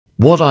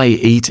What I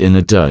eat in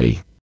a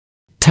day.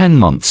 10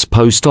 months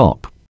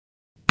post-op.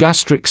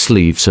 Gastric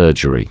sleeve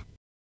surgery.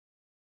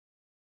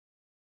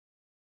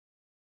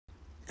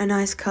 A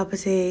nice cup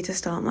of tea to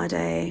start my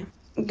day.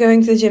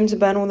 Going to the gym to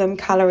burn all them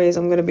calories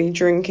I'm going to be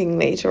drinking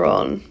later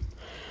on.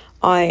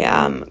 I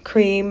am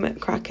cream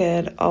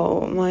crackered.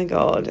 Oh my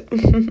god.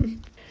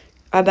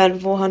 I burned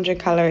 400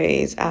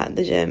 calories at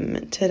the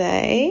gym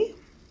today.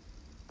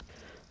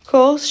 Of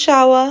course,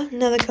 shower,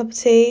 another cup of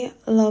tea.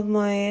 Love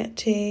my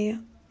tea.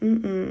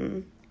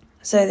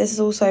 So this is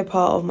also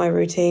part of my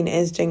routine,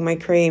 is doing my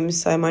creams.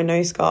 So my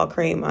no scar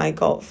cream I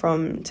got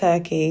from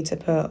Turkey to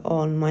put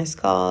on my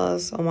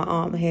scars on my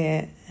arm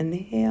here and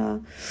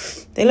here.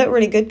 They look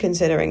really good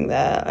considering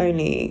they're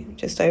only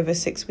just over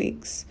 6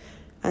 weeks.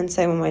 And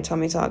same on my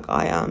tummy tuck.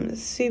 I am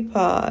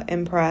super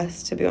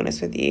impressed, to be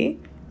honest with you.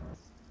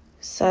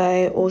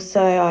 So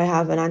also I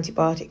have an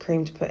antibiotic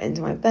cream to put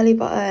into my belly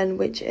button,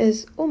 which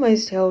is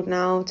almost healed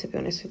now, to be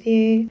honest with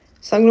you.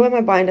 So I'm going to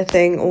wear my binder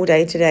thing all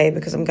day today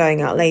because I'm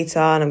going out later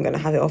and I'm going to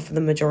have it off for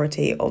the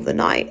majority of the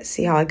night.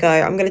 See how I go.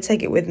 I'm going to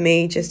take it with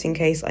me just in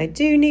case I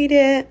do need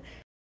it.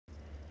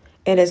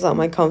 It is like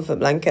my comfort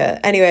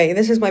blanket. Anyway,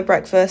 this is my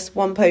breakfast.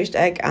 1 poached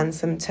egg and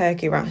some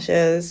turkey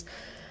rashers.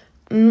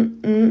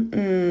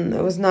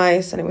 It was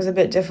nice and it was a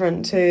bit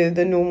different to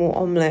the normal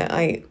omelette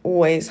I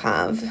always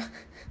have.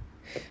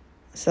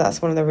 So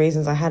that's one of the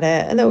reasons I had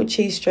it. A little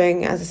cheese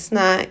string as a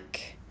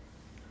snack.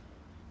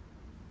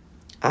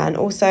 And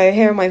also,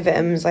 here are my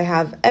vitamins I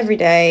have every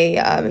day.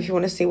 If you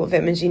want to see what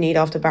vitamins you need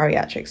after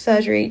bariatric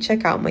surgery,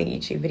 check out my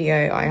YouTube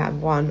video. I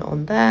have one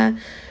on there.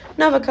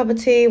 Another cup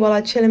of tea while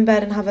I chill in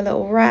bed and have a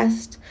little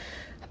rest.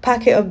 A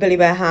packet of Billy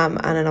Bear ham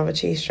and another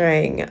cheese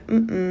string.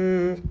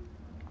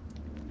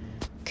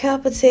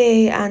 Cup of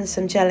tea and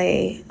some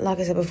jelly. Like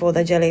I said before,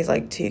 the jelly is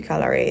like 2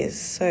 calories.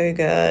 So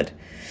good.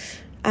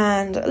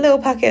 And a little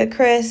packet of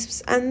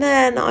crisps, and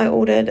then I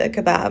ordered a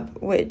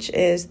kebab, which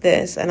is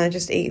this, and I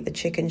just eat the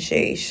chicken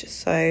sheesh.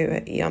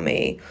 So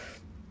yummy.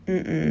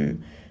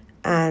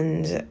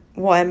 And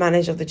what I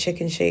manage of the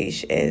chicken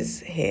sheesh is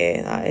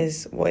here. That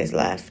is what is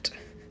left.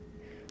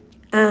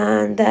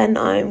 And then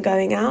I'm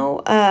going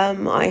out.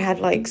 I had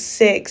like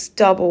 6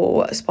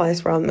 double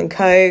spice rum and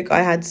Coke.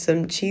 I had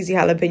some cheesy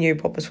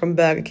jalapeno poppers from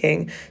Burger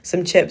King,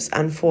 some chips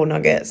and 4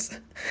 nuggets.